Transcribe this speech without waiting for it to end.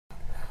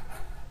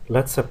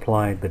let's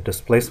apply the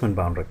displacement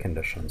boundary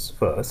conditions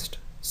first.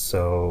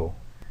 So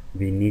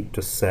we need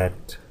to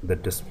set the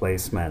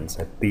displacements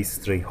at these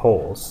three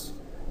holes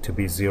to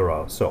be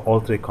 0. So all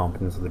three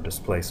components of the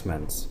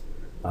displacements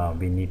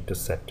we need to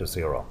set to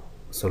 0.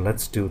 So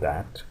let's do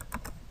that.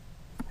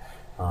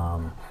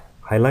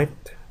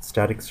 Highlight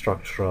static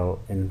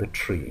structural in the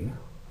tree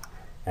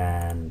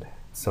and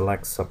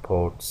select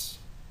supports,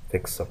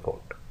 fixed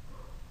support.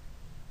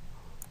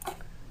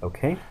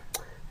 Okay,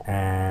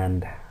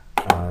 and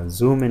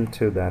zoom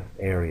into that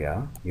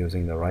area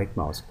using the right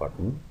mouse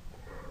button,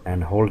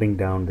 and holding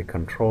down the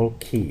control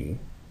key,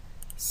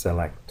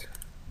 select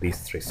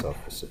these three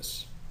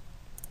surfaces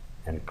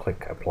and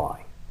click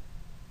apply.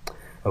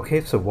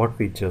 Okay, so what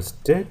we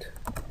just did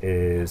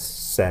is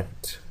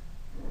set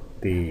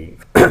the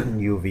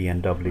UV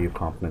and W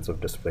components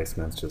of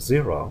displacements to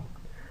 0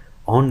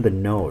 on the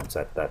nodes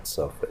at that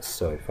surface.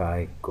 So if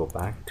I go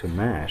back to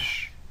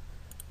mesh,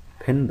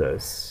 pin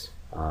this,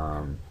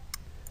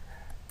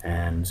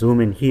 and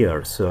zoom in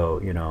here, so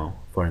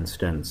for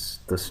instance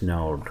this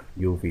node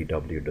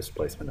UVW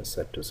displacement is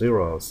set to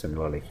 0,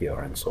 similarly here,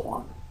 and so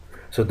on.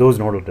 So those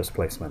nodal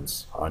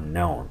displacements are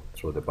known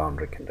through the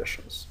boundary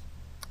conditions.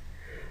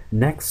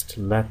 Next,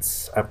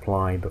 let's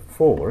apply the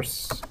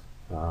force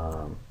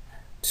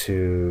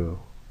to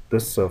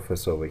this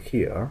surface over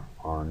here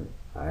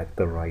at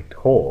the right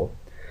hole,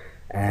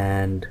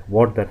 and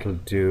what that will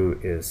do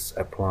is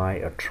apply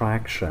a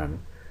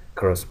traction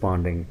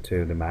corresponding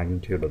to the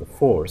magnitude of the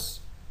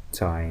force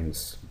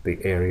times the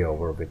area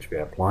over which we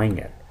are applying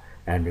it,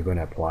 and we're going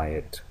to apply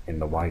it in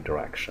the y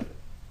direction.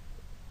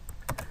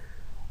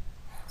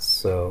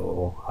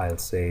 So I'll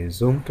say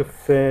zoom to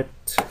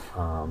fit.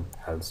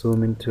 I'll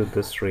zoom into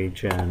this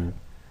region.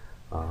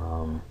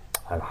 I'll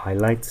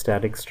highlight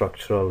static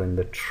structural in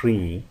the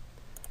tree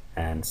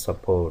and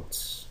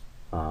supports,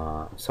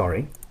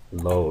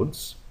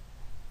 loads,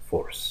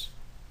 force,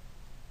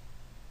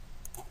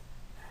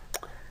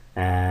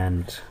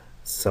 and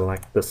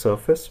select the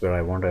surface where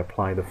I want to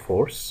apply the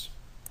force,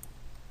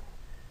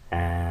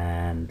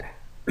 and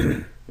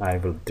I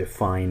will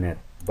define it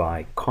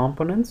by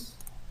components,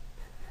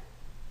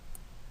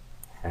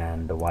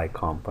 and the y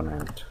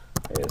component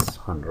is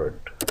 100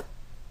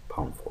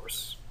 pound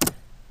force.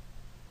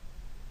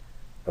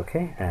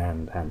 Okay,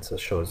 and answer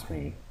shows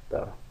me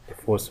the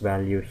force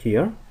value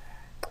here,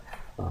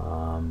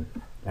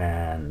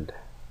 and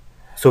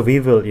so we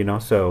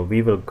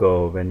will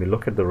go, when we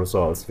look at the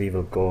results, we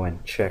will go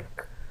and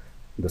check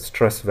the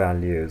stress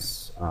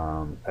values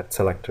at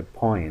selected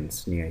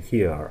points near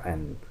here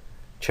and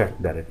check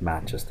that it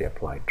matches the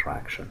applied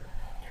traction.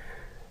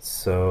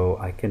 So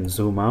I can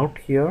zoom out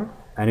here,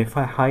 and if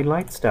I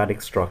highlight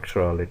static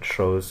structural, it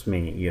shows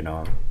me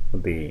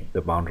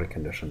the boundary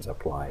conditions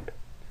applied.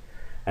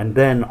 And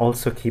then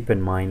also keep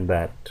in mind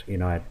that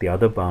at the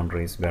other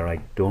boundaries where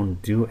I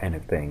don't do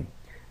anything,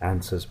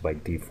 ANSYS by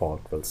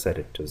default will set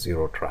it to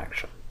 0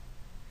 traction.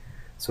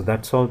 So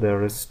that's all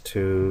there is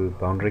to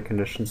boundary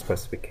condition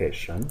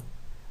specification.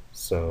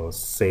 So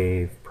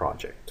save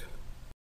project.